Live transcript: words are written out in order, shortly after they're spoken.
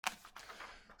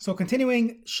So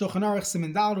continuing Shulchan Aruch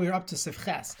Siman Daled, we are up to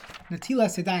Sifches.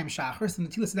 Netilas Yadayim Shachris, the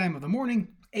Netilas Yadayim of the morning.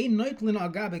 A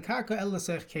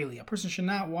person should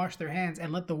not wash their hands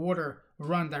and let the water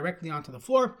run directly onto the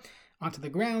floor, onto the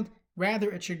ground. Rather,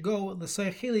 it should go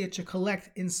l'soich keli. It should collect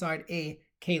inside a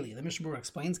keli. The Mishnah Berurah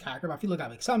explains,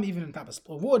 some even on top of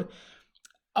split wood.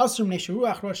 And there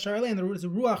is a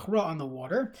ruach ra on the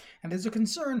water, and there's a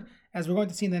concern, as we're going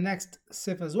to see in the next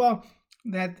sif as well,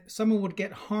 that someone would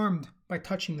get harmed by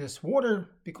touching this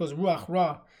water because ruach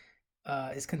ra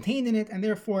is contained in it, and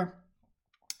therefore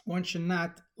one should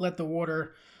not let the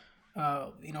water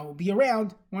be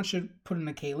around. One should put in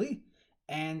a keli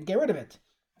and get rid of it.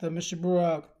 The Mishnah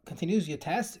Berurah continues, you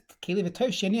test keli v'toy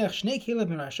sheniach shnei kelim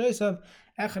mirashosav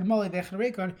echad mali v'echad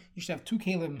reikon. You should have two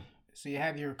kelim. So you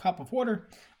have your cup of water,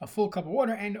 a full cup of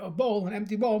water, and a bowl, an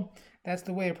empty bowl. That's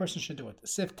the way a person should do it.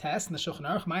 Sif test in the Shulchan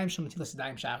Aruch, Mayim Shel Netilas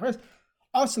Yadayim Shachris.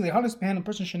 Also, the hardest behind a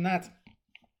person should not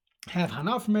have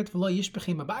hana from it. Don't use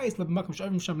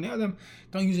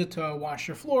it to wash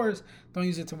your floors. Don't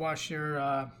use it to wash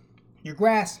your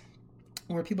grass,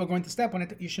 where people are going to step on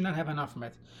it. You should not have hana from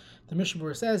it. The Mishnah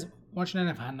Berurah says one should not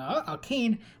have hana. Al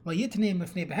kain lo yitneim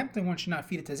lefnei behemta. One should not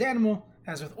feed it to his animal,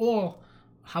 as with all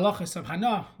halachas of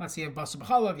hana. Let's say you have basar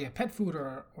b'chalav, you have pet food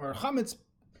or chametz,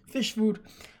 fish food.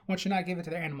 One should not give it to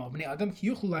their animal.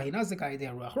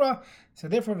 So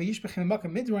therefore, one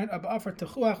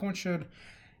should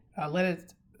let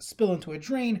it spill into a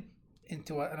drain,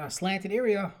 into a slanted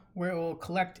area where it will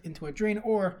collect into a drain,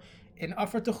 or in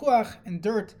afar techuach, in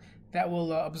dirt that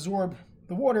will absorb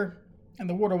the water, and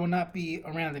the water will not be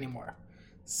around anymore.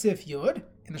 Sif Yud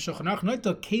in the Shulchan Aruch,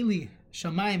 noito keli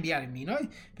shamayim biyad yaminoi,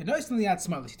 v'nois liyad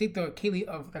smalo. You take the keli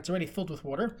that's already filled with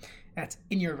water, that's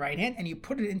in your right hand, and you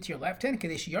put it into your left hand. So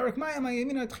you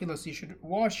should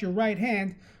wash your right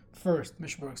hand first.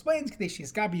 Mishnah Berurah explains, you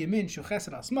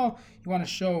want to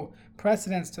show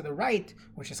precedence to the right,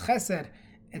 which is chesed,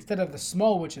 instead of the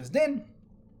small, which is din.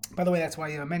 By the way, that's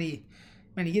why many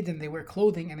yidden, they wear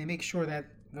clothing and they make sure that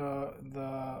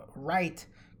the right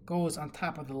goes on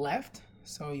top of the left.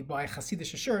 So you buy a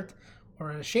Hasidish shirt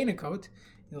or a shena coat,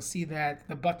 you'll see that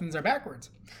the buttons are backwards.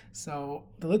 So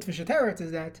the Litvish Ateret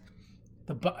is that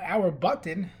our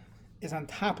button is on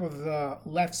top of the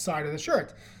left side of the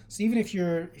shirt. So even if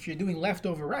you're doing left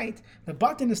over right, the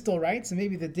button is still right. So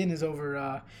maybe the din is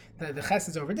over the ches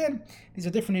is over din. These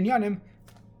are different inyanim.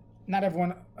 Not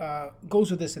everyone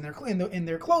goes with this in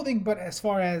their clothing, but as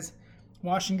far as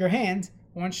washing your hands,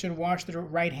 one should wash the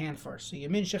right hand first. So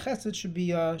yamin shechesed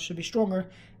should be stronger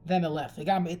than the left.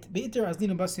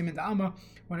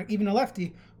 Even a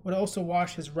lefty would also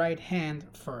wash his right hand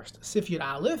first. Sif Yud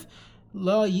Aleph.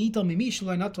 La yital mimish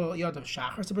lo nato yadav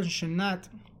shachar. The person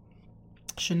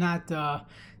should not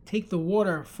take the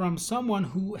water from someone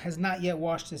who has not yet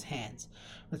washed his hands.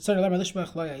 However,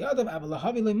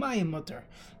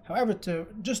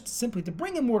 just simply to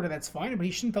bring him water, that's fine, but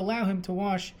he shouldn't allow him to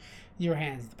wash your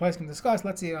hands. The place can discuss.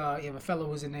 Let's say you have a fellow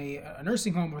who's in a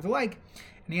nursing home or the like,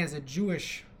 and he has a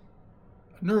Jewish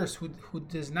nurse who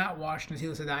does not wash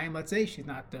Netilas Yadayim. Let's say she's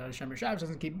not Shomer Shabbos,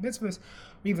 doesn't keep mitzvahs,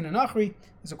 or even an achri.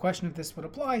 There's a question if this would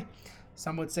apply.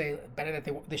 Some would say better that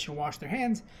they should wash their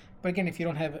hands. But again, if you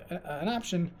don't have an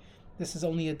option, this is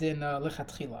only a din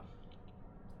lechatchila.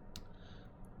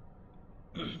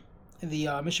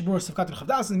 The Mishnah Berurah Sivkat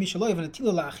Chavdas is Mishaloi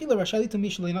v'Netila la'achila Rashalita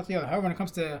Mishaloi not the other. However, when it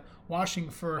comes to washing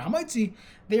for hamaitzi,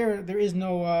 there is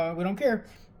no we don't care.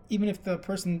 Even if the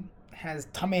person has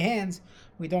tamei hands,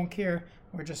 we don't care.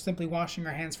 We're just simply washing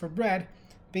our hands for bread,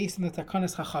 based on the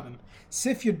Takanas Chachavim.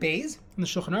 Sif Yud Beis in the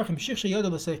Shulchan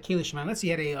Aruch. Let's say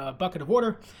you had a bucket of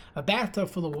water, a bathtub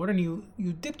full of water, and you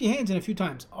dipped your hands in a few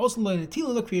times. Also,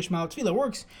 Tefillah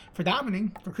works for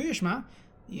davening, for Kriya Shema.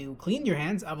 You cleaned your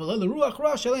hands. It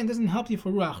doesn't help you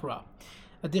for ruach ra.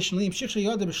 Additionally, let's say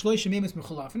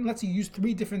you use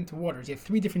three different waters. You have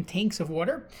three different tanks of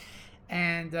water,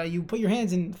 and you put your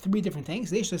hands in three different tanks.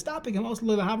 They should stop it.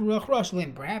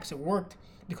 Perhaps it worked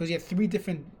because you have three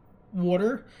different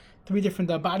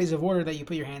bodies of water that you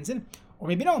put your hands in. Or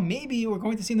maybe no. Maybe we're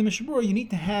going to see in the Mishnah Berurah you need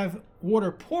to have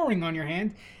water pouring on your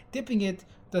hand. Dipping it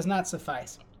does not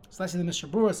suffice. So let's see the Mishnah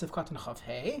Berurah Sivkat Chav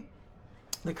Hey.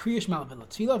 The Kriya Shema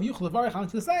Tefillah of Yuchel Levarich on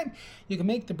Tislayim. You can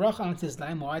make the bracha on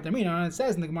Tislayim. Why? And it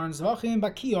says in the Gemara in Zvachim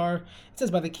Bakiyar. It says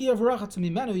by the Kiyar V'Rachat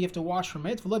Mimenu you have to wash from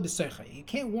it. You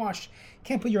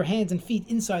can't put your hands and feet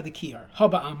inside the Kiyar.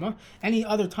 Haba Amma. Any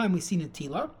other time we see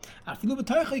Netila. You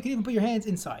can even put your hands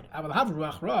inside. However,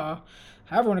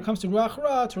 when it comes to Ruach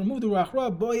Ra, to remove the Ruach Ra,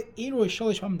 boy, Eroi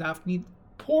Shalish Pam Daf need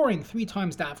pouring 3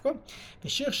 times Dafka.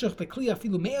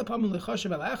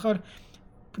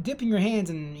 dipping your hands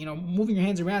and moving your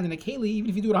hands around in a keli, even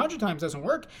if you do it 100 times, doesn't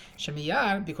work.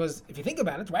 Shemiyah, because if you think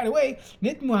about it, right away,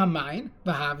 nitmu hamayin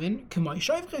v'havin k'may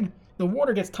shoivchin. The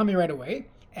water gets tummy right away,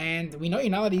 and we know you're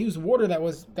not allowed to use water that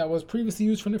was previously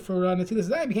used for netilas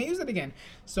yadayim. You can't use it again.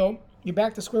 So you're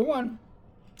back to square one.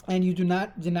 And you do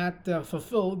not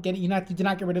fulfill, you do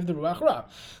not get rid of the ruach ra.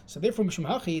 So therefore, mishum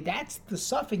hachi, that's the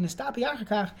suffix nestapi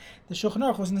achakach. The Shulchan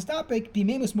Aruch was nestapik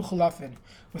bimemus muchalafin,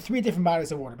 with 3 different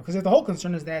bodies of water. Because the whole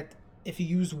concern is that if you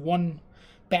use one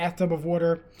bathtub of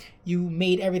water, you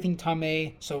made everything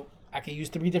tameh. So I can use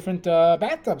 3 different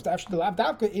bathtubs. Actually, the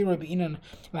davka iroi beinan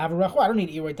lav ruach ra. I don't need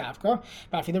iroi davka.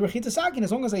 But for the rechita sakin,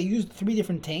 as long as I used 3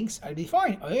 different tanks, I'd be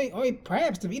fine.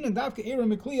 Perhaps the beinan davka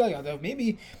iroi mikliya.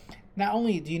 Maybe. Not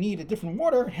only do you need a different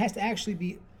water, it has to actually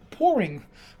be pouring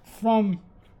from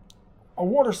a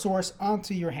water source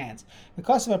onto your hands.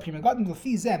 Let's say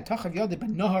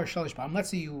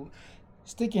you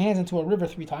stick your hands into a river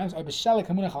 3 times,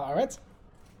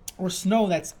 or snow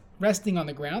that's resting on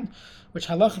the ground, which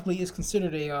halachically is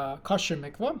considered a kosher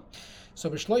mikvah. So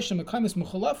b'shloishim mekaymis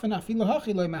muchalafin afilu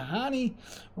hachi loy mahani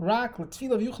rak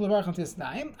l'tfila v'yuchal levarach on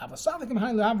tisdaim avasavik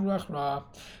mahani lehav ruach ra.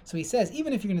 So he says,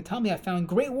 even if you're going to tell me I found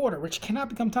great water which cannot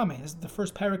become tameh, this is the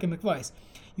first parak in mikvahs,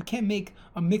 you can't make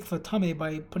a mikvah tameh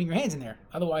by putting your hands in there.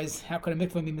 Otherwise, how could a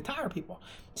mikvah be mitar people?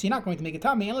 So you're not going to make it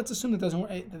tameh, and let's assume that doesn't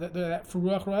that for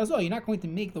ruach ra as well. You're not going to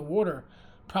make the water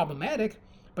problematic.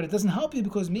 But it doesn't help you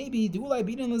because maybe du'ulai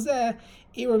b'idin lazeh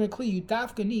iroi mikli, you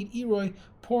dafka need iroi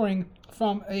pouring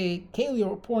from a keli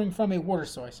or pouring from a water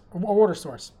source. Va'ar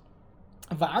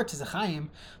tizachayim,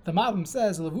 the Malbim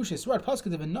says levush yisrat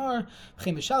paskud v'nar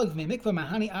v'chem b'shalig v'mikva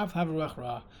mahani av haveruach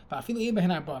ra va'afilu ein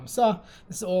behenar ba'amsa.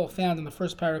 This is all found in the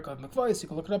first parak of mikvahs. You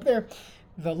can look it up there.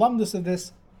 The lumdus of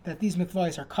this, that these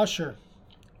mikvahs are kosher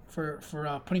for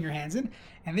putting your hands in,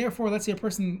 and therefore, let's say a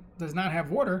person does not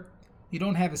have water. You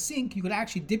don't have a sink, you could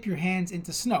actually dip your hands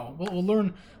into snow. We'll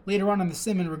learn later on in the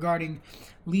Siman regarding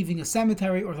leaving a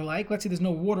cemetery or the like. Let's say there's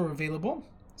no water available.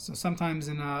 So sometimes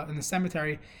in the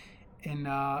cemetery, in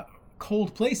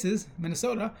cold places,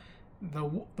 Minnesota, the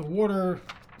water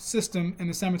system in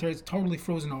the cemetery is totally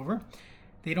frozen over.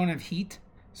 They don't have heat.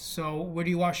 So where do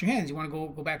you wash your hands? You want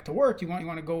to go back to work. You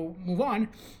want to go move on.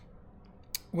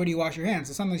 Where do you wash your hands?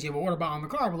 So sometimes you have a water bottle in the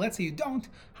car, but let's say you don't.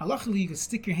 Halachically, you can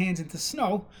stick your hands into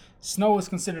snow. Snow is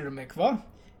considered a mikvah,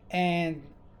 and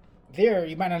there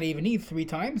you might not even need 3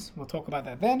 times. We'll talk about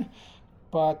that then.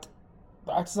 But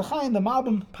the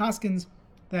Malbim paskins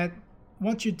that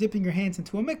once you're dipping your hands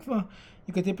into a mikvah,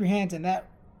 you could dip your hands, and that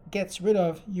gets rid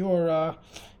of your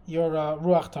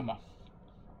ruach tama.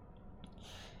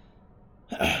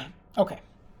 Okay,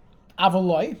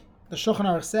 avaloi. The Shulchan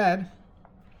Aruch said,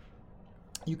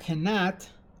 you cannot,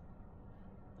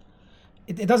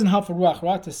 it doesn't help for ruach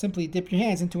ra to simply dip your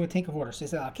hands into a tank of water. So he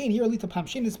said,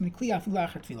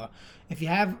 if you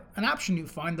have an option, you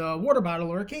find a water bottle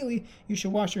or a keli, you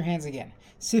should wash your hands again.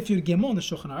 Sifyud Gimel, the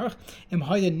Shulchan Aruch,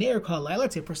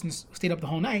 let's say a person stayed up the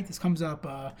whole night, this comes up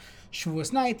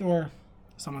Shavuos night, or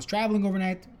someone's traveling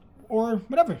overnight, or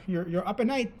whatever, you're up at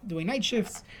night doing night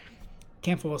shifts,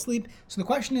 can't fall asleep. So the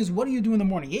question is, what do you do in the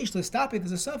morning? Yesh stop it.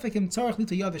 There's a suffix in tzarich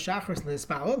lita yad shachris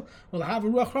le'espalo. We'll have a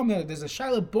ruach ram. There's a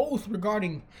shaila both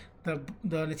regarding the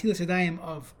netilas yadayim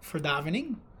for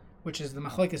davening, which is the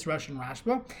machlekes Rosh and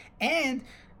Rashba, and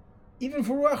even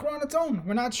for ruach ra on its own.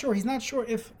 We're not sure. He's not sure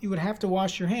if you would have to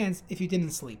wash your hands if you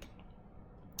didn't sleep.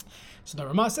 So the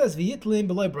Ramah says, "V'yitlim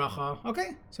b'loy bracha."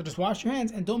 Okay, so just wash your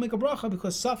hands and don't make a bracha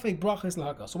because safek bracha is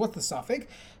lahaka. So what's the safek?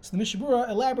 So the Mishnah Berurah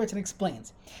elaborates and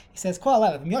explains. He says,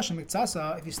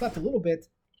 if you slept a little bit,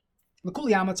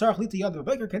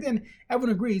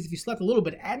 everyone agrees if you slept a little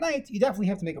bit at night, you definitely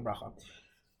have to make a bracha.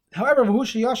 However, that's only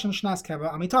if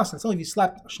you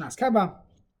slept shnas keba,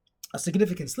 a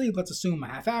significant sleep, let's assume a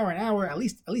half hour, an hour, at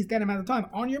least that amount of time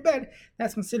on your bed,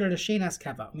 that's considered a shenas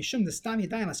keva. Mishum the stam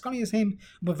yadayim askani him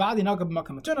bavadi nagab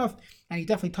makam matunov, and he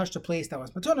definitely touched a place that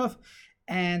was matunov.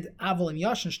 And avolim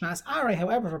yashin shnas aray.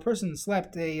 However, if a person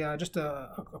slept just a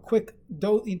quick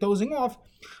dozing off,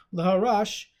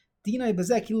 laharash dinay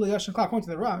bezek ilu yashin klak, according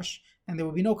to the rush, and there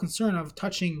will be no concern of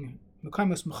touching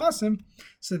mekaymus muchasim.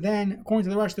 So then, according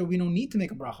to the rush, there will be no need to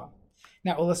make a bracha.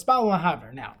 Now, ulaspal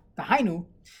lahaver. Now, the hainu.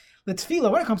 The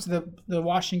tefillah, when it comes to the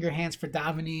washing your hands for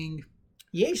davening,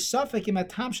 maybe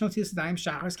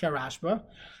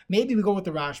we go with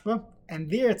the Rashba, and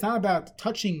there it's not about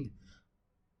touching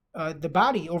the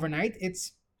body overnight,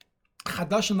 it's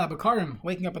chadashim labakarim,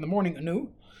 waking up in the morning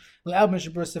anew. Even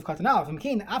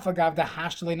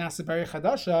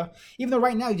though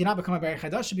right now you did not become a beri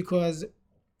chadasha because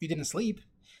you didn't sleep,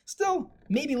 Still,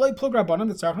 maybe loy plug rabbanon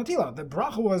the tzarech natila. The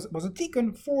bracha was a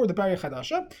tikkun for the bari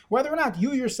chadasha, whether or not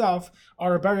you yourself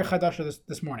are a bari chadasha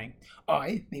this morning.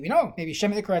 Maybe no. Maybe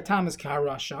shem ikra tam is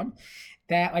kaharasham.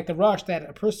 That like the rush that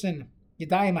a person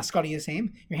yadayim askari is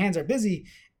same. Your hands are busy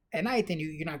at night and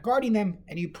you're not guarding them,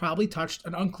 and you probably touched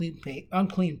an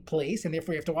unclean place, and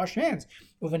therefore you have to wash your hands.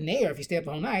 With a nair, if you stay up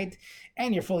the whole night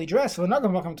and you're fully dressed, you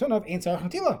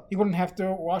wouldn't have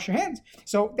to wash your hands.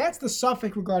 So that's the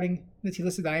suffix regarding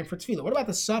netilas yadayim for tefillah. What about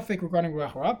the suffix regarding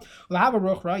ruach ra? We'll have a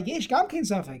ruach ra. Yesh gam kein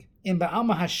suffix. In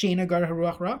ba'alma hashena gar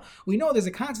ruach ra, we know there's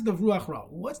a concept of ruach ra.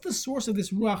 What's the source of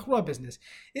this ruach ra business?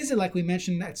 Is it like we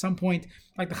mentioned at some point,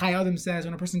 like the Chai Adam says,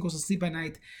 when a person goes to sleep at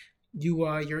night, you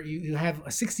have a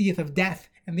 60th of death,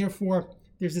 and therefore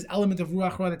there's this element of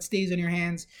ruach ra that stays on your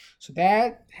hands. So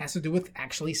that has to do with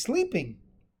actually sleeping.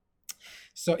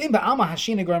 So in ba'alma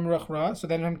hashina garam ruach ra, so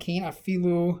then hamkin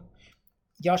afilu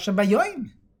yasham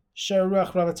bayoim shar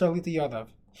ruach ra v'tzar lita yadav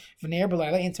v'neir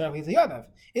b'layla in tzar lita yadav.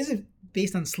 Is it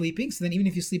based on sleeping? So then even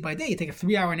if you sleep by day, you take a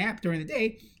 3-hour nap during the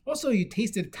day. Also, you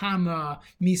tasted tam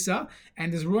misa,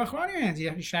 and there's ruach ra on your hands.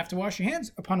 You should have to wash your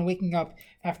hands upon waking up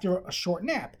after a short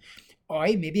nap. Or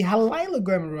maybe halayla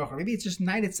garam ruach ra. Maybe it's just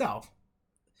night itself.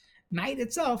 Night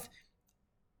itself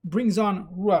brings on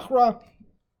ruach ra.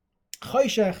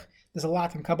 Choshech. There's a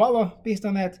lot in Kabbalah based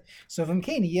on that. So it'll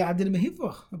be the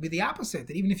opposite,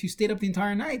 that even if you stayed up the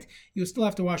entire night, you'll still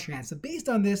have to wash your hands. So based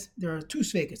on this, there are two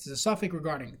sveikas. There's a suffix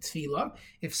regarding tefillah,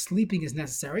 if sleeping is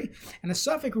necessary, and a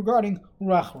suffix regarding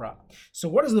ruach ra. So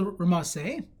what does the Ramah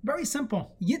say? Very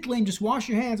simple. Yitleim, just wash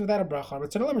your hands without a bracha.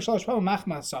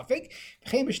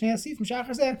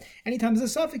 Anytime there's a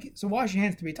suffix, so wash your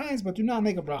hands 3 times, but do not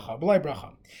make a bracha.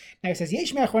 Now it says, there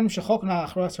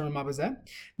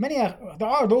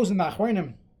are those in the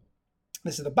Achronim,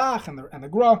 this is the Bach and the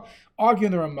Gra,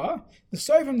 arguing the Ramah, the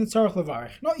Soivim the Tzarech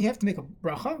Levarich. No, you have to make a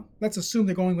bracha. Let's assume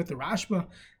they're going with the Rashba,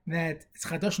 that it's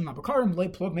Chadash and Nabakarim, lay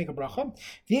plug, make a bracha.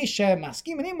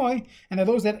 And there are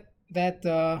those that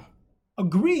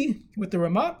agree with the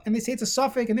Ramah, and they say it's a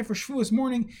suffix, and therefore Shavuos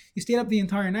morning, you stayed up the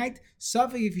entire night.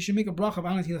 Suffix, if you should make a bracha of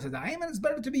netilas yadayim, and it's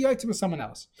better to be yaitz with someone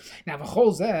else. Now, that's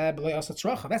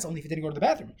only if you didn't go to the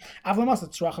bathroom. If you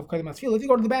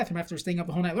go to the bathroom after staying up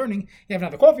the whole night learning, you have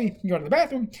another coffee, you go to the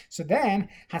bathroom. So then,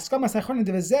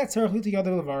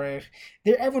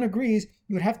 there everyone agrees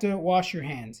you would have to wash your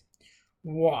hands.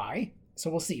 Why? So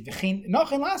we'll see. You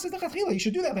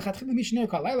should do that. Go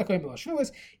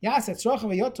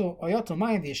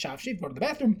to the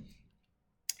bathroom,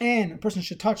 and a person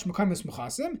should touch Mekamis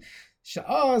Mechasim. You're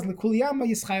chayav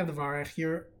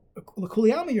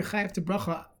to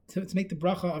bracha to make the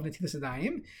bracha of netilas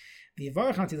yadayim. The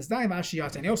yivarach netilas yadayim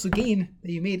ashiyatzer, and you also gain that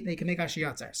they can make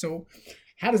ashiyatzer. So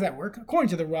how does that work? According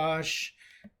to the Rosh,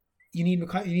 you need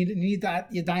that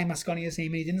yadayim maskani the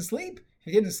same, and you didn't sleep. If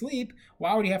you didn't sleep,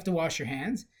 why would you have to wash your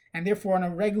hands? And therefore, on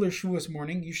a regular Shavuos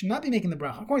morning, you should not be making the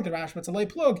bracha. According to Rash, but it's a lay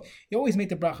plug. You always make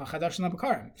the bracha. Chadash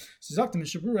Nabakarim. So Zaktim and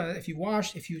Shabura, if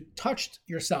you touched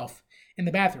yourself in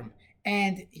the bathroom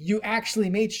and you actually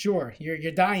made sure your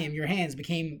yadayim, your hands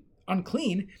became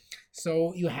unclean,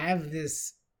 so you have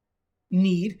this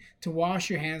need to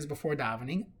wash your hands before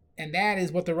davening, and that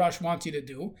is what the Rosh wants you to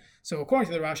do. So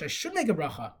according to the Rosh, I should make a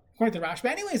bracha. According to Rash,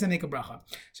 but anyways, I make a bracha.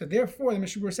 So therefore, the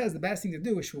Mishnah says the best thing to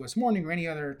do is Shavuos morning or any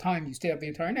other time you stay up the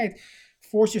entire night,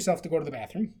 force yourself to go to the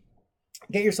bathroom,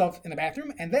 get yourself in the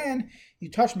bathroom, and then you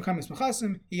touch Mekamis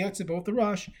Mechasim, you yotze both the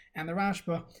Rosh and the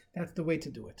Rashba. That's the way to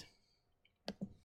do it.